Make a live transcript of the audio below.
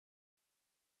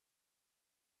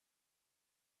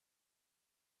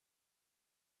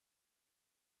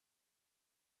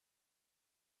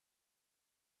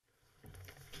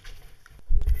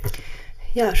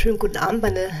Ja, schönen guten Abend,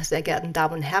 meine sehr geehrten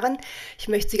Damen und Herren. Ich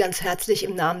möchte Sie ganz herzlich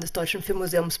im Namen des Deutschen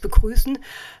Filmmuseums begrüßen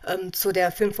zu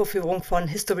der Filmvorführung von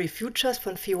History Futures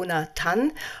von Fiona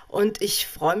Tan. Und ich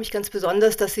freue mich ganz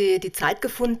besonders, dass sie die Zeit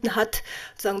gefunden hat,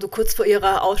 sozusagen so kurz vor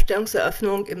ihrer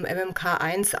Ausstellungseröffnung im MMK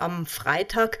 1 am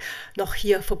Freitag noch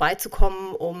hier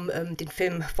vorbeizukommen, um den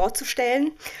Film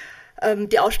vorzustellen.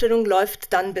 Die Ausstellung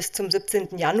läuft dann bis zum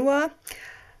 17. Januar.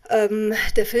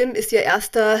 Der Film ist ihr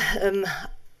erster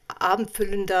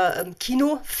abendfüllender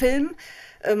Kinofilm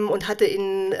und hatte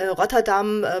in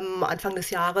Rotterdam Anfang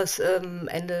des Jahres,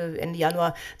 Ende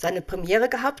Januar, seine Premiere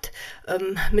gehabt.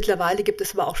 Mittlerweile gibt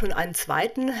es aber auch schon einen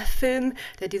zweiten Film,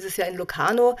 der dieses Jahr in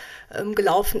Locarno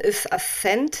gelaufen ist,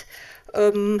 Ascent,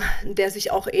 der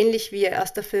sich auch ähnlich wie ihr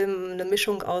erster Film, eine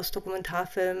Mischung aus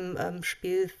Dokumentarfilm,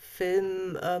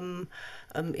 Spielfilm,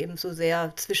 ebenso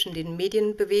sehr zwischen den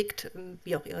Medien bewegt,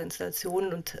 wie auch ihre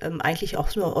Installationen und eigentlich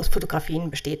auch nur aus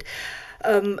Fotografien besteht.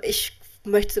 Ich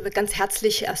möchte Sie ganz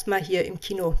herzlich erstmal hier im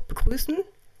Kino begrüßen.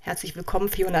 Herzlich willkommen,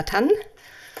 Fiona Tan.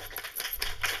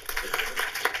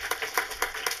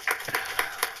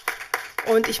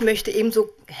 Und ich möchte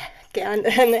ebenso gern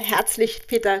herzlich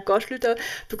Peter Gorschlüter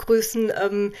begrüßen,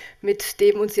 mit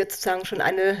dem uns jetzt sozusagen schon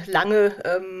eine lange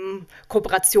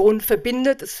Kooperation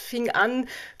verbindet. Es fing an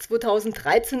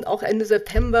 2013, auch Ende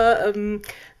September,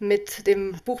 mit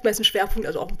dem Buchmessenschwerpunkt,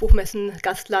 also auch im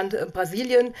Buchmessen-Gastland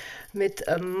Brasilien, mit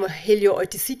Helio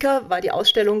Oiticica war die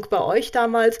Ausstellung bei euch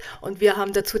damals und wir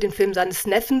haben dazu den Film seines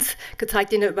Neffens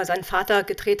gezeigt, den er über seinen Vater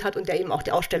gedreht hat und der eben auch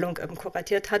die Ausstellung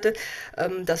kuratiert hatte.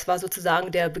 Das war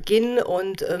sozusagen der Beginn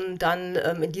und dann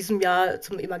in diesem Jahr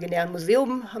zum Imaginären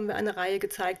Museum haben wir eine Reihe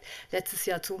gezeigt, letztes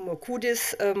Jahr zu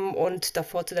Murkudis und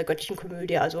davor zu der Göttlichen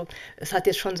Komödie. Also es hat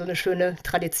jetzt schon so eine schöne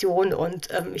Tradition und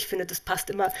ich finde, das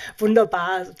passt immer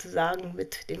wunderbar sozusagen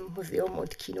mit dem Museum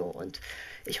und Kino und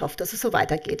ich hoffe, dass es so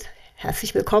weitergeht.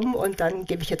 Herzlich willkommen und dann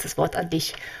gebe ich jetzt das Wort an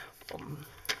dich.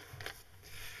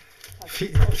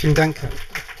 Vielen Dank.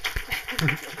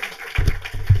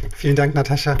 Vielen Dank,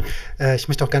 Natascha. Ich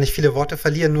möchte auch gar nicht viele Worte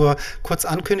verlieren, nur kurz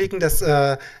ankündigen, dass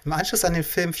im Anschluss an den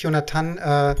Film Fiona Tan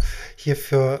hier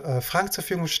für Fragen zur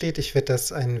Verfügung steht. Ich werde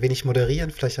das ein wenig moderieren,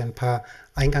 vielleicht ein paar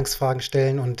Eingangsfragen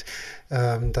stellen und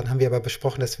dann haben wir aber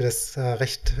besprochen, dass wir das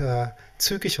recht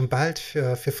zügig und bald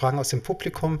für Fragen aus dem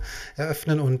Publikum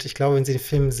eröffnen und ich glaube, wenn Sie den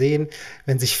Film sehen,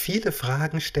 werden sich viele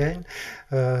Fragen stellen,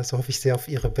 so hoffe ich sehr auf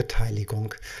Ihre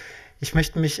Beteiligung. Ich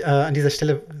möchte mich an dieser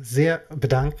Stelle sehr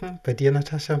bedanken bei dir,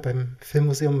 Natascha, beim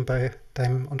Filmmuseum, bei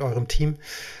deinem und eurem Team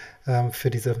für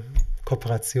diese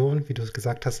Kooperation. Wie du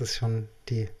gesagt hast, ist schon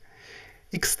die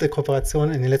x-te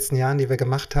Kooperation in den letzten Jahren, die wir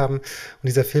gemacht haben. Und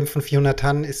dieser Film von Fiona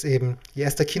Tan ist eben ihr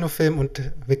erster Kinofilm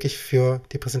und wirklich für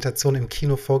die Präsentation im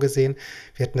Kino vorgesehen.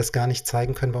 Wir hätten das gar nicht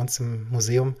zeigen können bei uns im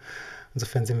Museum.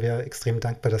 Insofern sind wir extrem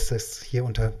dankbar, dass das hier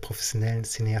unter professionellen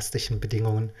cineastischen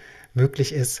Bedingungen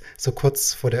möglich ist, so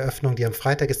kurz vor der Öffnung, die am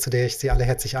Freitag ist, zu der ich Sie alle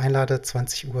herzlich einlade,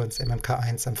 20 Uhr ins MMK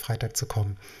 1 am Freitag zu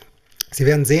kommen. Sie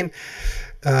werden sehen,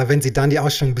 wenn Sie dann die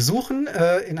Ausstellung besuchen,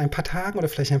 in ein paar Tagen oder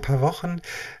vielleicht ein paar Wochen,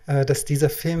 dass dieser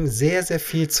Film sehr, sehr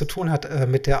viel zu tun hat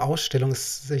mit der Ausstellung.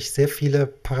 Es sich sehr viele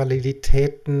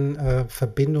Parallelitäten,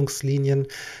 Verbindungslinien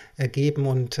ergeben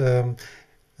und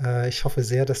ich hoffe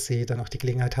sehr, dass Sie dann auch die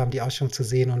Gelegenheit haben, die Ausstellung zu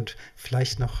sehen und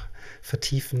vielleicht noch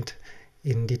vertiefend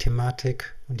in die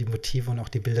Thematik und die Motive und auch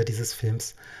die Bilder dieses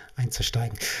Films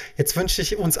einzusteigen. Jetzt wünsche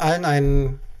ich uns allen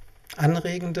einen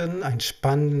anregenden, ein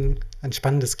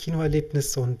spannendes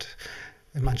Kinoerlebnis und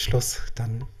im Anschluss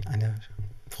dann eine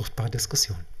fruchtbare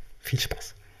Diskussion. Viel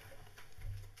Spaß.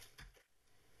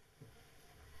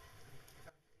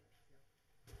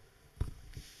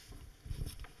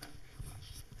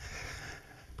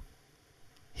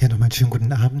 Ja, nochmal einen schönen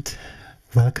guten Abend.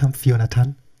 Welcome, Fiona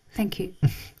Tan. Thank you,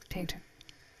 Peter.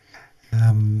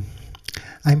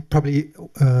 I'm probably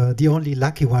the only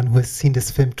lucky one who has seen this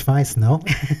film twice now.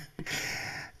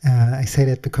 I say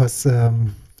that because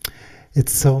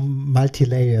it's so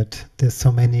multi-layered. There's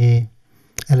so many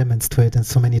elements to it and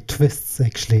so many twists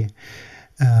actually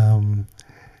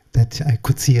that I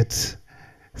could see it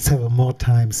several more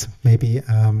times maybe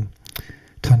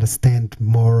to understand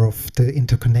more of the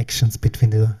interconnections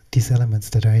between these elements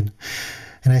that are in.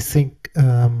 And I think,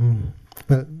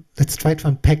 well, let's try to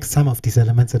unpack some of these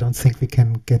elements. I don't think we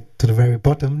can get to the very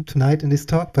bottom tonight in this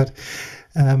talk, but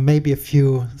maybe a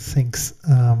few things.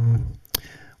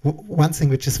 One thing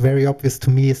which is very obvious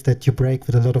to me is that you break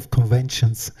with a lot of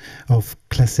conventions of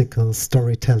classical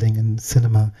storytelling in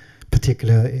cinema,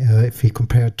 particularly if we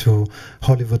compare it to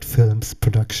Hollywood films,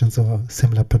 productions or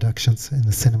similar productions in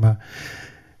the cinema,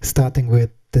 starting with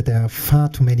that there are far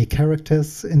too many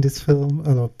characters in this film,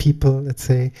 or people, let's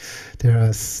say. There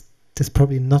are there's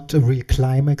probably not a real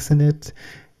climax in it.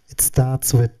 It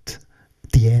starts with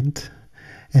the end,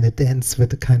 and it ends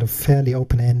with a kind of fairly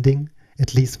open ending,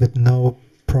 at least with no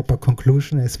proper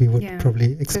conclusion as we would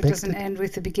probably expect. So it doesn't end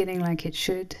with the beginning like it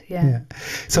should.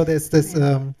 So there's this,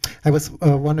 I was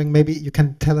wondering, maybe you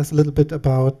can tell us a little bit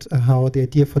about how the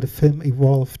idea for the film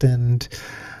evolved and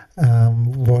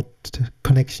what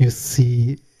connection you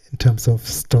see in terms of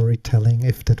storytelling,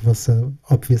 if that was an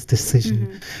obvious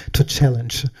decision to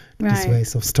challenge these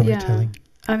ways of storytelling.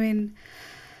 I mean,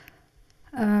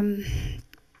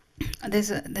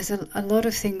 there's a lot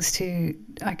of things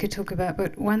I could talk about,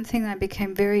 but one thing I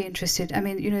became very interested. I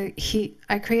mean,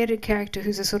 I created a character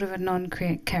who's a sort of a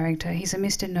non-character. He's a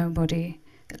Mr. Nobody,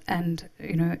 and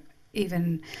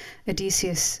even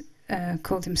Odysseus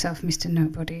called himself Mr.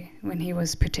 Nobody when he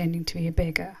was pretending to be a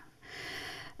beggar.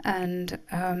 And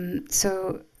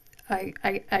so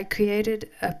I created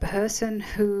a person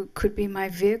who could be my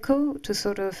vehicle to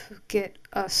sort of get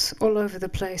us all over the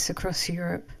place across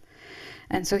Europe.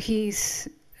 And so he's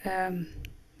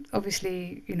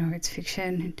obviously, it's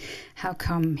fiction. How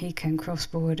come he can cross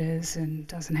borders and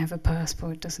doesn't have a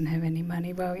passport, doesn't have any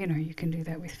money? Well, you can do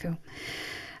that with film.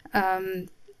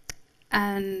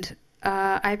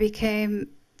 I became,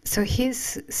 so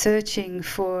he's searching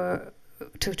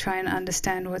to try and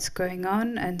understand what's going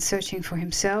on, and searching for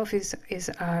himself is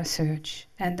our search.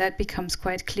 And that becomes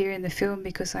quite clear in the film,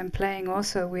 because I'm playing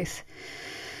also with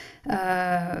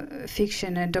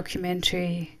fiction and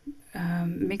documentary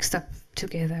mixed up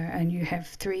together, and you have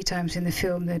 3 times in the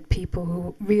film that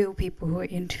real people who are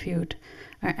interviewed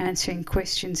are answering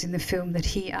questions in the film that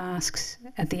he asks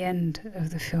at the end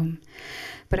of the film.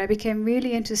 But I became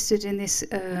really interested in this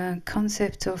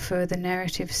concept of the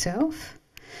narrative self,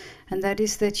 and that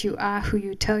is that you are who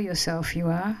you tell yourself you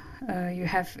are. You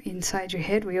have inside your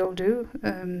head, we all do,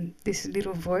 this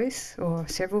little voice or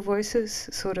several voices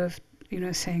sort of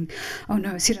saying, oh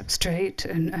no, sit up straight,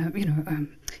 and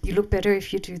you look better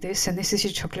if you do this, and this is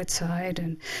your chocolate side,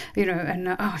 and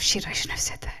oh shit, I shouldn't have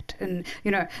said that, and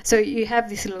so you have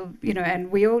this little,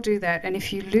 and we all do that, and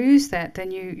if you lose that,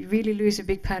 then you really lose a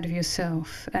big part of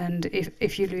yourself, and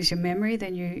if you lose your memory,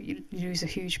 then you lose a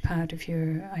huge part of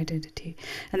your identity,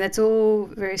 and that's all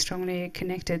very strongly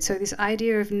connected. So this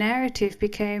idea of narrative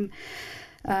became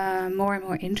more and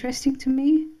more interesting to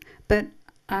me, but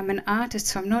I'm an artist,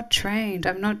 so I'm not trained.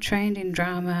 I'm not trained in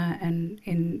drama and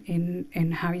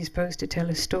in how you're supposed to tell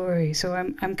a story. So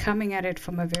I'm coming at it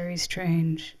from a very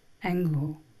strange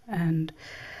angle, and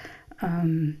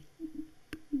I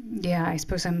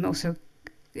suppose I'm also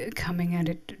coming at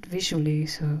it visually.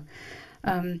 So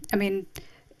I mean,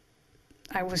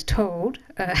 I was told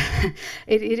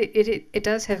it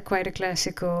does have quite a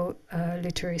classical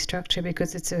literary structure,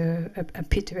 because it's a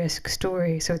picturesque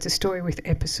story. So it's a story with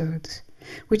episodes,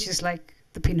 which is like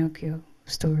the Pinocchio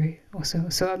story also.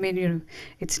 So I mean,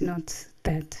 it's not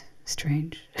that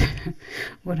strange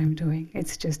what I'm doing.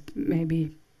 It's just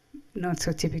maybe not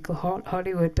so typical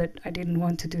Hollywood, but I didn't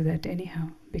want to do that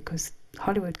anyhow, because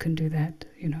Hollywood can do that,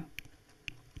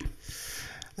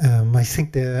 I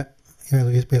think we're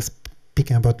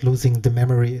speaking about losing the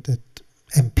memory that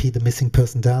MP, the missing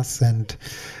person, does, and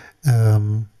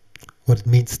what it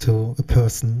means to a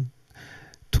person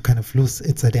to kind of lose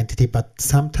its identity. But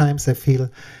sometimes I feel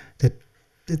that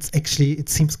it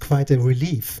seems quite a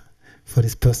relief for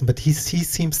this person. But he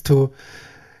seems to,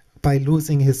 by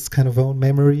losing his kind of own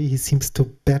memory, he seems to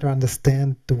better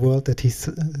understand the world that he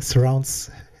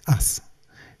surrounds us.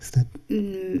 Is that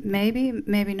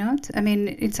maybe not. I mean,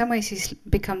 in some ways he's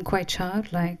become quite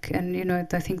childlike, and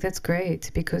I think that's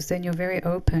great, because then you're very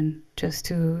open just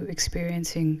to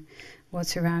experiencing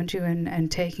what's around you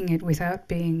and taking it without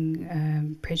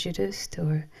being prejudiced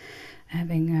or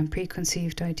having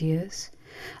preconceived ideas.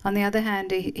 On the other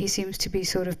hand, he seems to be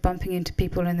sort of bumping into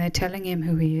people and they're telling him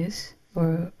who he is,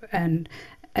 and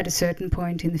at a certain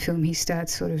point in the film he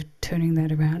starts sort of turning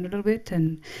that around a little bit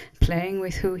and playing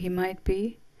with who he might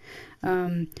be.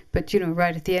 But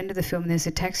right at the end of the film there's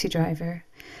a taxi driver,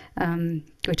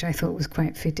 which I thought was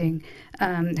quite fitting,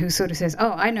 who sort of says,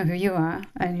 oh, I know who you are,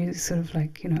 and you sort of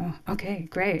like, okay,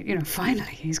 great,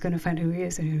 finally he's going to find who he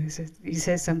is, and he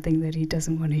says something that he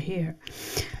doesn't want to hear,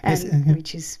 and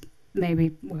which is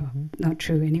maybe, not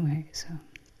true anyway. So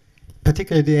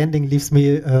particularly the ending leaves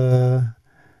me a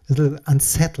little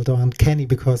unsettled or uncanny,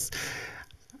 because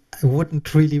I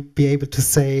wouldn't really be able to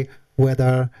say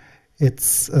whether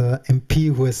it's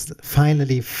MP who has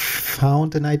finally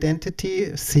found an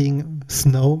identity, seeing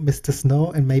Snow, Mr.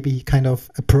 Snow, and maybe he kind of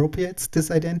appropriates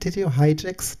this identity or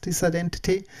hijacks this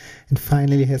identity, and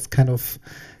finally has kind of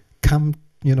come,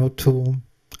 to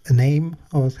an aim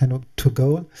or kind of to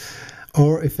goal,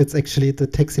 or if it's actually the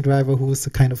taxi driver who's the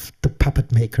kind of the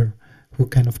puppet maker who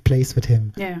kind of plays with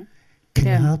him. Yeah. Can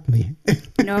you help me?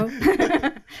 No,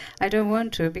 I don't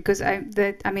want to, because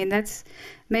that's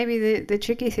maybe the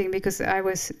tricky thing, because I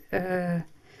was,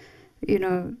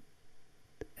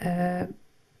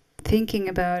 thinking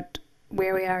about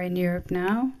where we are in Europe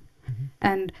now,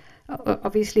 and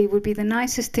obviously it would be the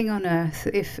nicest thing on earth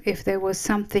if there was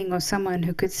something or someone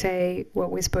who could say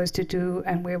what we're supposed to do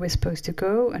and where we're supposed to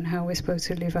go and how we're supposed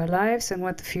to live our lives and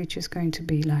what the future is going to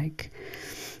be like.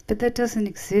 But that doesn't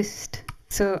exist.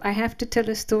 So I have to tell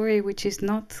a story which is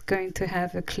not going to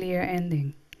have a clear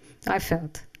ending, I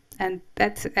felt. And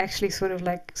that's actually sort of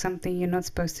like something you're not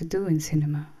supposed to do in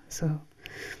cinema. So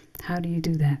how do you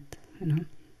do that,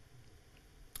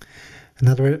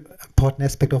 Another important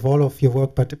aspect of all of your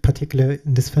work, but particularly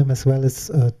in this film as well,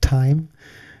 is time.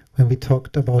 When we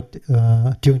talked about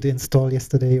during the install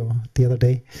yesterday or the other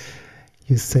day,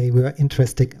 you say we are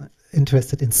interested in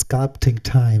sculpting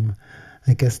time.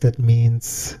 I guess that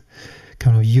means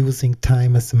kind of using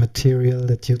time as a material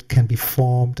that you can be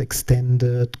formed,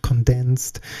 extended,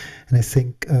 condensed. And I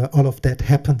think all of that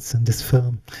happens in this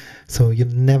film. So you're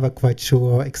never quite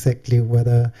sure exactly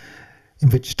in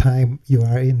which time you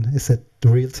are in. Is it the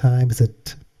real time? Is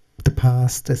it the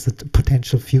past? Is it a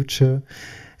potential future?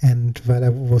 And while I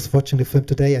was watching the film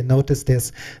today, I noticed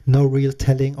there's no real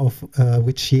telling of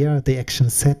which year the action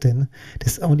is set in.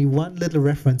 There's only one little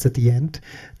reference at the end.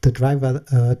 The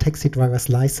taxi driver's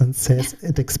license says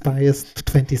it expires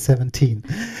 2017.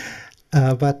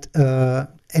 But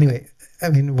anyway, I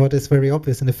mean, what is very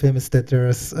obvious in the film is that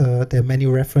there are many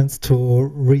references to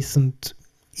recent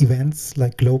events,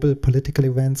 like global political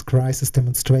events, crisis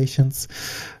demonstrations,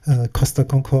 Costa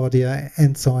Concordia,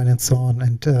 and so on and so on.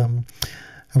 And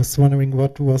I was wondering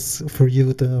what was for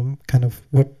you the kind of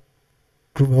what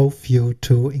drove you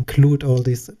to include all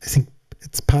this. I think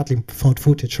it's partly found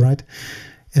footage, right,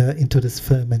 into this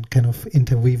film and kind of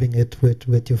interweaving it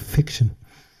with your fiction.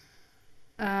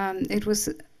 It was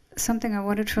something I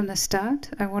wanted from the start.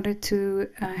 I wanted to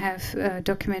have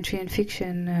documentary and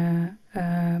fiction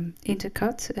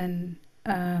intercut and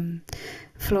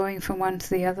flowing from one to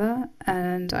the other,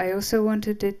 and I also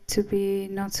wanted it to be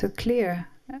not so clear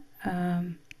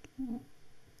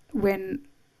when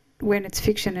it's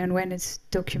fiction and when it's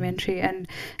documentary. And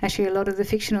actually a lot of the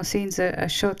fictional scenes are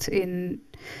shot in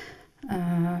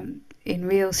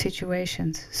real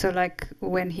situations. So like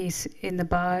when he's in the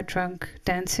bar drunk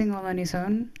dancing all on his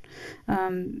own,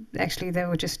 actually there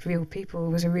were just real people.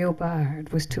 It was a real bar.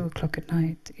 It was 2:00 at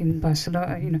night in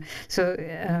Barcelona, So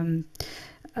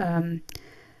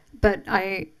but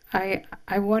I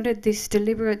wanted this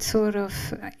deliberate sort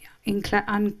of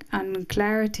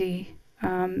unclarity.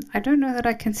 I don't know that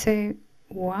I can say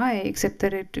why, except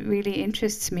that it really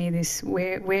interests me, this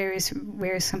where is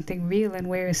something real and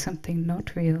where is something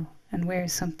not real, and where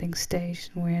is something staged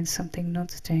and where is something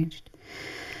not staged.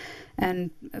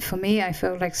 And for me, I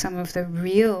felt like some of the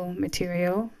real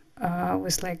material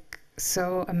was like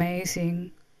so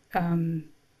amazing.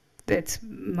 That's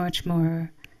much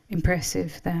more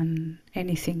impressive than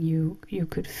anything you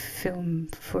could film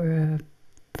for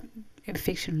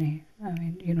fictionally. I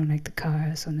mean, like the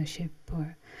cars on the ship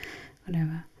or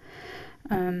whatever.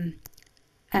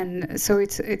 And so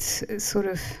it's sort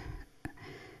of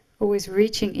always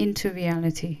reaching into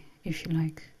reality, if you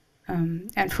like.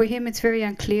 And for him, it's very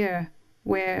unclear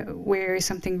where is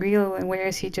something real and where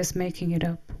is he just making it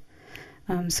up.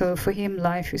 So for him,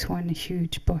 life is one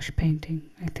huge Bosch painting,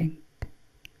 I think.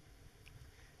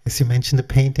 As you mentioned the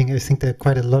painting, I think there are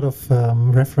quite a lot of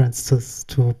references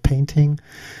to painting.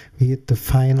 The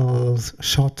final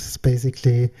shot,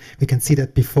 basically, we can see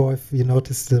that before. If you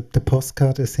notice the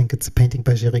postcard, I think it's a painting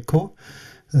by Géricault,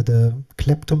 the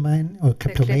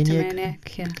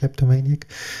kleptomaniac.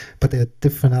 But there are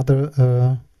different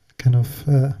other kind of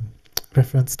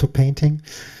reference to painting.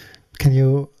 Can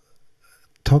you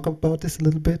talk about this a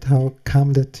little bit? How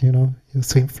come that you're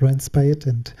so influenced by it?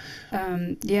 And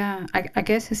I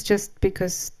guess it's just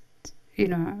because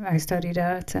I studied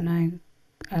art and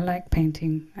I like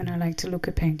painting and I like to look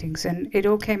at paintings, and it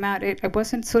all came out. It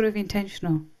wasn't sort of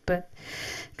intentional, but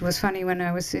it was funny when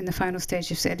I was in the final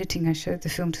stage of editing. I showed the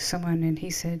film to someone and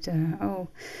he said, "Oh,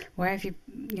 why have you?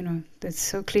 That's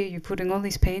so clear. You're putting all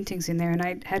these paintings in there," and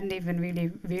I hadn't even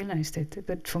really realized it.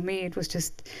 But for me, it was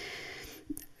just.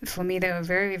 For me, they were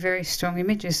very, very strong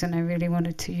images, and I really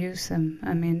wanted to use them.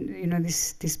 I mean,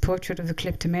 this portrait of the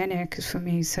kleptomaniac is for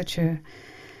me such a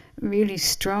really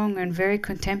strong and very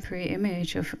contemporary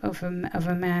image of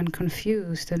a man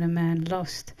confused and a man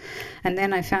lost. And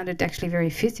then I found it actually very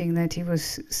fitting that he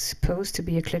was supposed to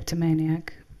be a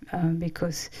kleptomaniac,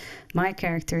 because my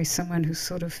character is someone who's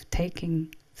sort of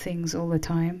taking things all the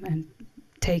time and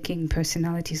taking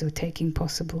personalities or taking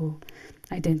possible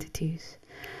identities.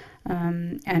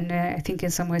 And I think in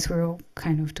some ways we're all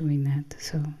kind of doing that.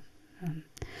 So,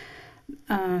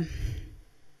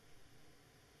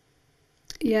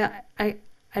 yeah, I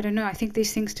don't know. I think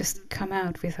these things just come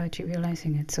out without you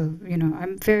realizing it. So, you know,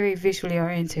 I'm very visually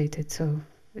orientated, so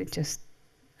it just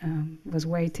was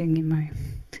waiting in my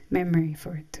memory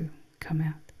for it to come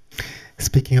out.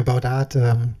 Speaking about art,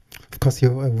 of course,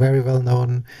 you're a very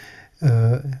well-known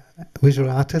visual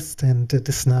artist, and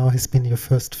this now has been your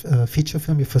first feature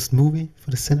film, your first movie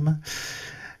for the cinema.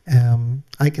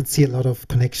 I can see a lot of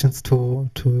connections to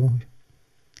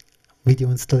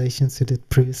video installations you did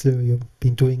previously, or you've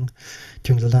been doing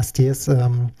during the last years.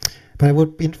 But I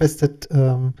would be interested,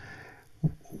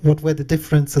 what were the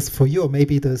differences for you, or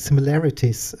maybe the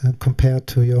similarities compared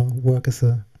to your work as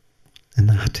an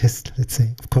artist, let's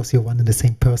say. Of course, you're one and the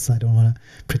same person. I don't want to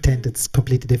pretend it's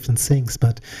completely different things,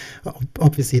 but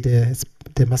obviously there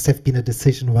must have been a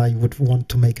decision why you would want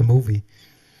to make a movie.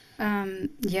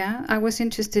 Yeah, I was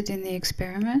interested in the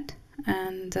experiment,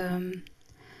 and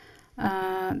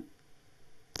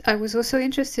I was also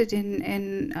interested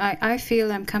in I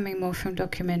feel I'm coming more from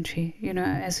documentary, you know,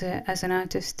 as an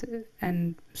artist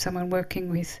and someone working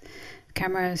with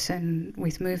cameras and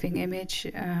with moving image.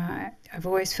 I've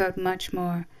always felt much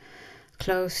more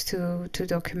close to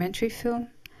documentary film.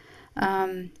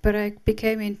 But I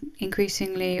became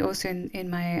increasingly, also in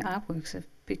my artworks, I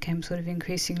became sort of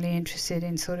increasingly interested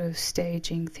in sort of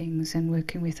staging things and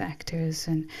working with actors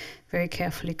and very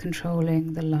carefully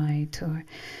controlling the light or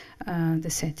the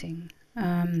setting.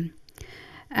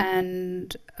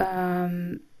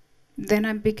 Then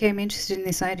I became interested in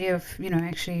this idea of, you know,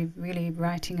 actually really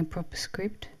writing a proper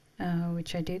script,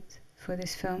 which I did for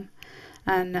this film.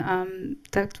 And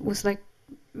that was like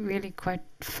really quite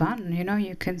fun, you know.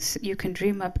 You can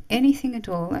dream up anything at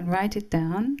all and write it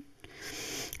down,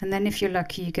 and then if you're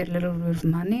lucky you get a little bit of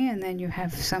money, and then you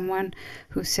have someone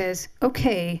who says,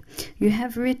 okay, you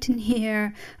have written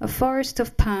here a forest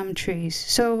of palm trees,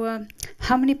 so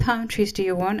how many palm trees do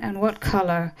you want, and what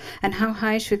color, and how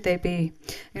high should they be,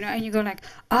 you know. And you go like,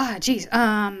 geez,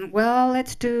 well,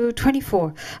 let's do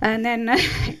 24, and then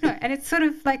you know, and it's sort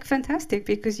of like fantastic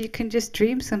because you can just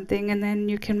dream something and then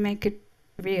you can make it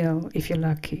real if you're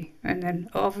lucky. And then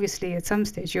obviously at some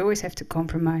stage you always have to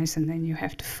compromise, and then you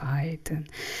have to fight, and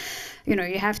you know,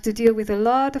 you have to deal with a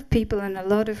lot of people and a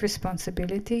lot of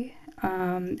responsibility,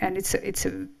 and it's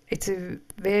a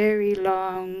very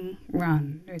long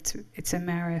run. It's a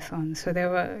marathon. So there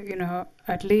were, you know,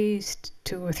 at least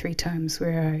 2 or 3 times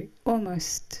where I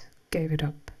almost gave it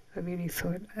up. I really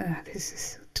thought, this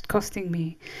is costing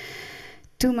me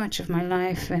too much of my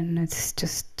life and it's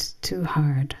just too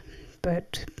hard.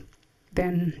 But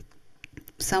then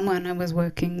someone I was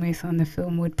working with on the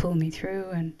film would pull me through,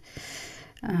 and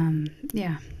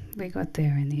yeah, we got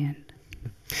there in the end.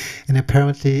 And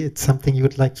apparently it's something you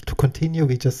would like to continue.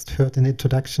 We just heard an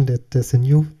introduction that there's a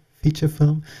new feature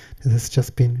film that has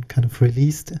just been kind of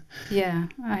released. Yeah,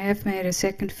 I have made a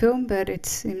second film, but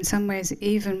it's in some ways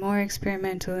even more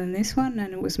experimental than this one,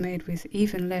 and it was made with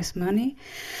even less money.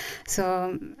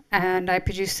 So, and I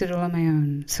produced it all on my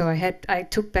own. So I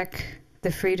took back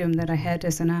the freedom that I had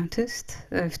as an artist.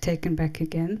 I've taken back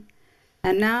again.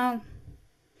 And now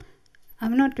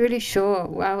I'm not really sure.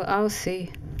 Well, I'll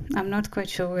see. I'm not quite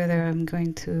sure whether I'm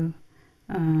going to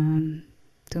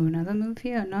do another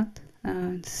movie or not.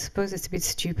 I suppose it's a bit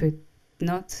stupid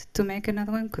not to make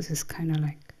another one, because it's kind of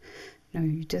like, you know,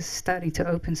 you're just starting to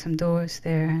open some doors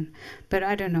there. But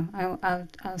I don't know.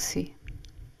 I'll see.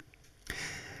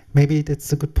 Maybe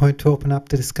that's a good point to open up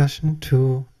the discussion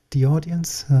to the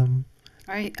audience.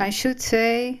 I should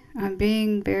say, I'm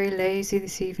being very lazy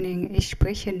this evening. Ich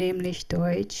spreche nämlich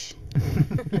Deutsch.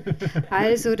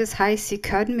 Also, das heißt, Sie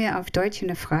können mir auf Deutsch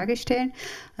eine Frage stellen.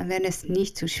 Und wenn es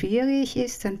nicht zu schwierig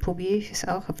ist, dann probiere ich es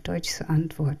auch auf Deutsch zu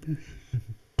antworten.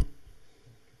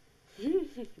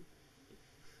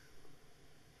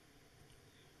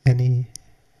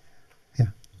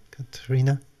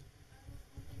 Katarina?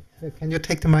 Can you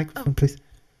take the microphone, please?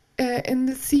 In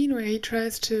the scene where he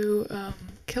tries to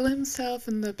kill himself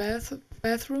in the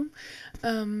bathroom.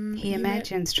 He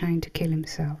imagines trying to kill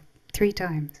himself 3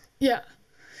 times. Yeah.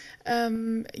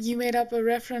 You made up a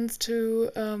reference to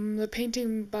the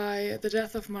painting by The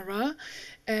Death of Marat,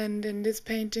 and in this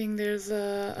painting there's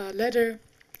a letter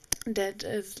that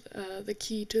is the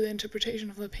key to the interpretation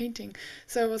of the painting.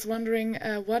 So I was wondering,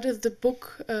 what is the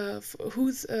book?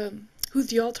 Who's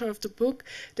the author of the book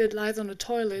that lies on the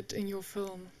toilet in your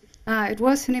film? It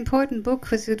was an important book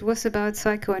because it was about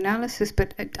psychoanalysis,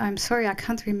 but I'm sorry, I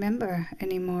can't remember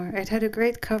anymore. It had a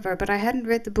great cover, but I hadn't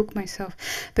read the book myself.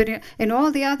 But in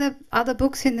all the other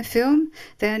books in the film,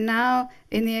 they're now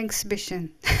in the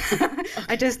exhibition.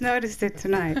 I just noticed it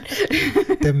tonight.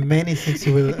 There are many things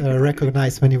you will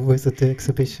recognize when you visit the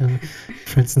exhibition.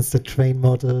 For instance, the train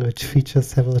model, which features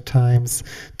several times,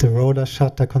 the roller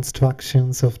shutter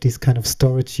constructions of these kind of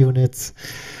storage units.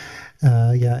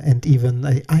 And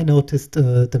even I noticed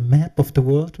the map of the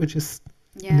world, which is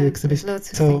in the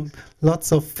exhibition.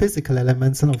 Lots of physical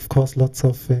elements, and of course lots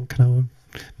of kind of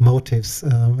motives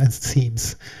and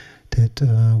themes that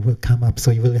will come up. So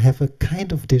you will have a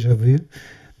kind of déjà vu,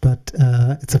 but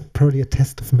it's probably a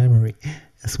test of memory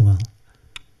as well.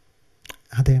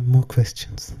 Are there more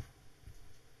questions?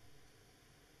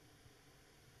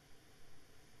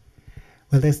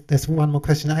 Well, there's one more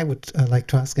question I would like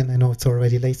to ask, and I know it's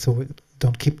already late, so we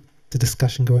don't keep the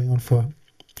discussion going on for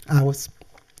hours.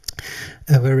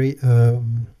 A very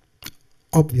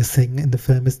obvious thing in the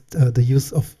film is the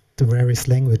use of the various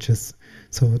languages.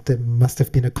 So there must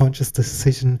have been a conscious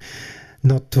decision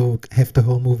not to have the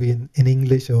whole movie in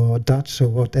English or Dutch or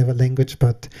whatever language,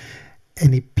 but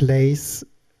any place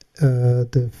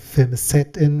the film is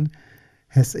set in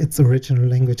has its original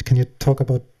language. Can you talk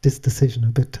about this decision a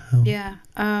bit? Yeah,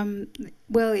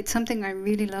 well, it's something I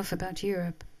really love about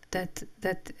Europe, that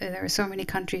there are so many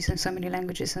countries and so many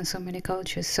languages and so many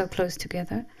cultures so close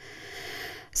together.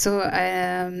 So,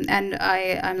 and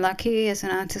I'm lucky as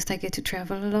an artist, I get to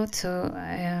travel a lot. So,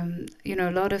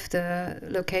 a lot of the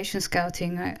location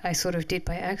scouting I sort of did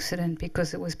by accident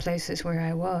because it was places where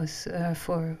I was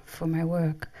for my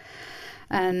work.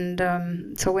 And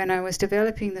so when I was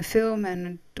developing the film,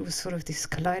 and it was sort of this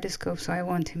kaleidoscope, so I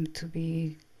want him to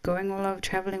be traveling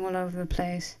all over the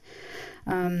place.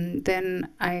 Then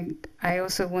I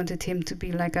also wanted him to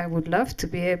be like I would love to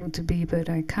be able to be, but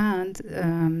I can't,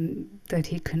 that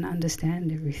he can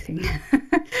understand everything.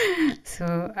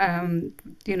 So,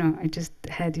 I just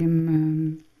had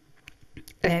him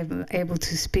able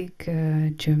to speak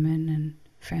German and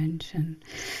French,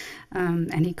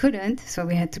 and he couldn't, so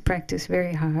we had to practice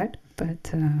very hard.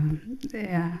 But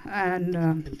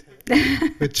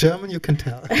with German you can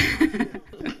tell.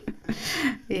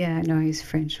 Yeah, no, his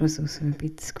French was also a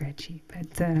bit scratchy,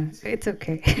 but it's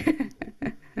okay.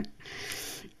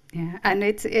 Yeah, and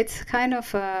it's kind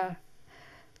of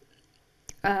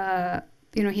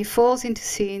he falls into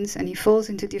scenes and he falls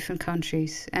into different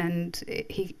countries, and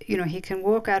he can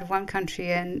walk out of one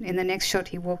country and in the next shot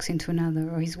he walks into another,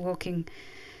 or he's walking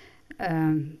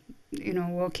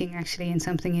walking actually in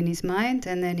something in his mind,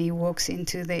 and then he walks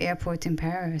into the airport in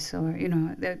Paris, or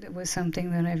that was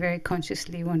something that I very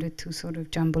consciously wanted to sort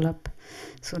of jumble up,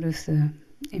 sort of the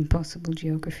impossible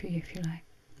geography, if you like.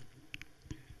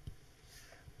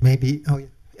 Maybe,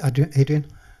 Adrian?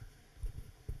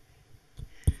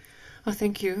 Oh,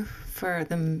 thank you for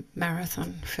the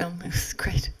marathon film. It was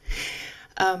great.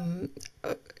 I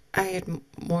had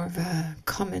more of a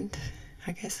comment,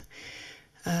 I guess.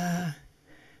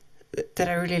 That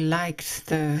I really liked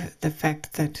the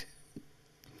fact that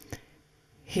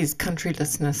his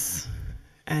countrylessness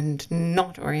and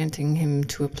not orienting him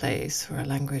to a place or a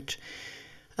language,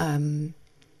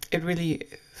 it really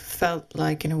felt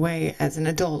like, in a way, as an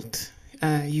adult,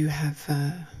 you have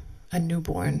a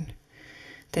newborn,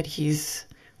 that he's,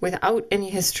 without any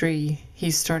history,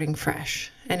 he's starting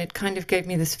fresh. And it kind of gave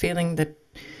me this feeling that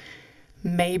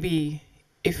maybe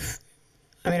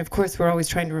of course, we're always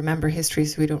trying to remember history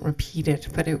so we don't repeat it,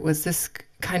 but it was this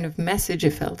kind of message,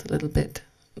 it felt a little bit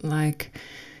like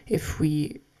if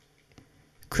we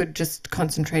could just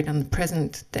concentrate on the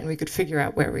present, then we could figure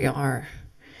out where we are.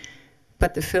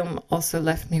 But the film also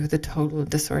left me with a total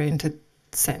disoriented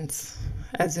sense,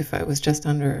 as if I was just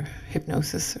under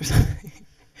hypnosis or something.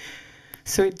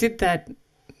 So it had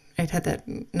that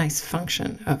nice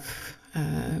function of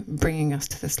bringing us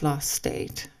to this lost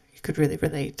state. Could really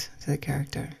relate to the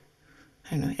character.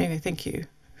 I don't know. Anyway, thank you.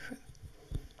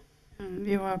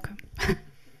 You're welcome.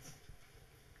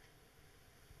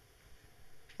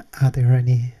 Are there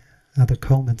any other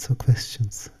comments or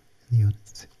questions in the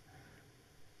audience?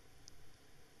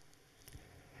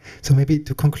 So maybe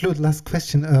to conclude, last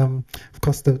question. Of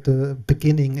course, the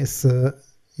beginning is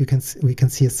we can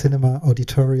see a cinema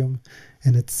auditorium,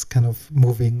 and it's kind of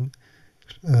moving.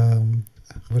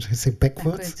 What should I say,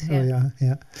 backwards? Yeah. Oh,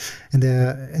 yeah. And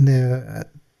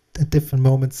at different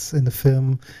moments in the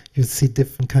film, you see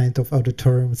different kind of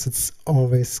auditoriums. It's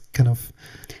always kind of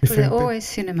well, they're always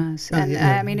cinemas, and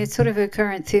I mean it's sort of a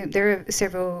current theme. There are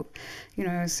several, you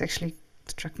know, it's actually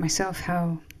struck myself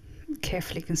how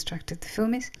carefully constructed the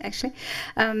film is. Actually,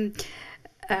 I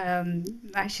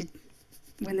should,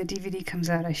 when the DVD comes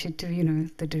out, I should do, you know,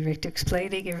 the director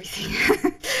explaining everything.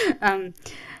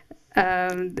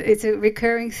 It's a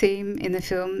recurring theme in the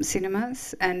film,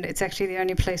 cinemas, and it's actually the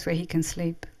only place where he can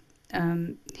sleep.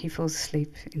 He falls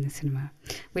asleep in the cinema,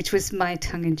 which was my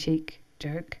tongue-in-cheek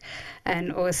joke.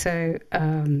 And also,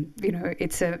 you know,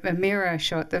 it's a mirror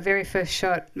shot. The very first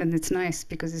shot, and it's nice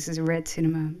because this is a red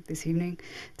cinema this evening.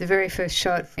 The very first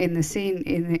shot in the scene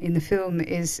in the film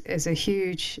is a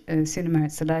huge cinema.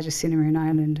 It's the largest cinema in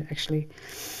Ireland, actually,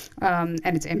 and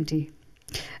it's empty.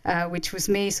 Which was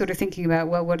me sort of thinking about,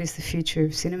 well, what is the future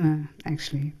of cinema,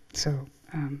 actually? So,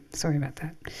 sorry about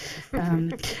that.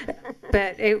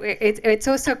 But it's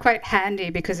also quite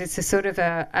handy because it's a sort of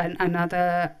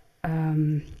another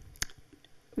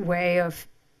way of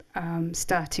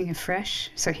starting afresh.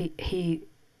 So he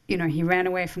ran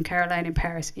away from Caroline in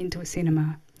Paris into a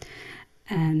cinema,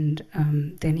 and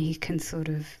then he can sort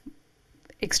of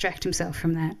extract himself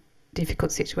from that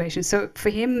difficult situation. So for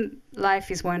him,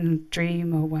 life is one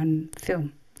dream or one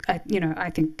film. I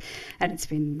think, and it's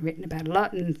been written about a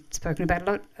lot and spoken about a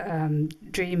lot.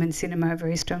 Dream and cinema are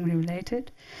very strongly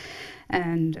related,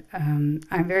 and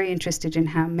I'm very interested in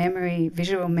how memory,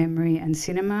 visual memory, and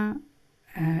cinema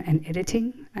and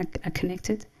editing are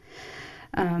connected.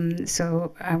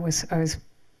 So I was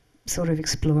sort of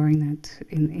exploring that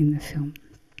in the film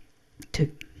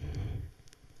too.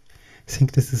 I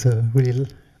think this is a really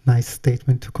nice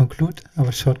statement to conclude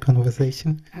our short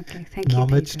conversation. Okay, thank you,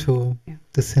 homage Peter. to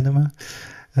the cinema.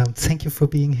 Thank you for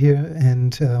being here,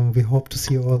 and we hope to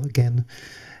see you all again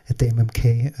at the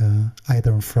MMK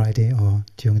either on Friday or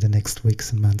during the next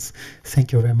weeks and months.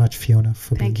 Thank you very much, Fiona,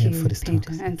 for being here for this talk.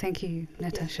 And thank you,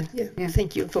 Natasha. Yeah.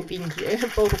 Thank you for being here,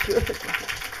 both of you.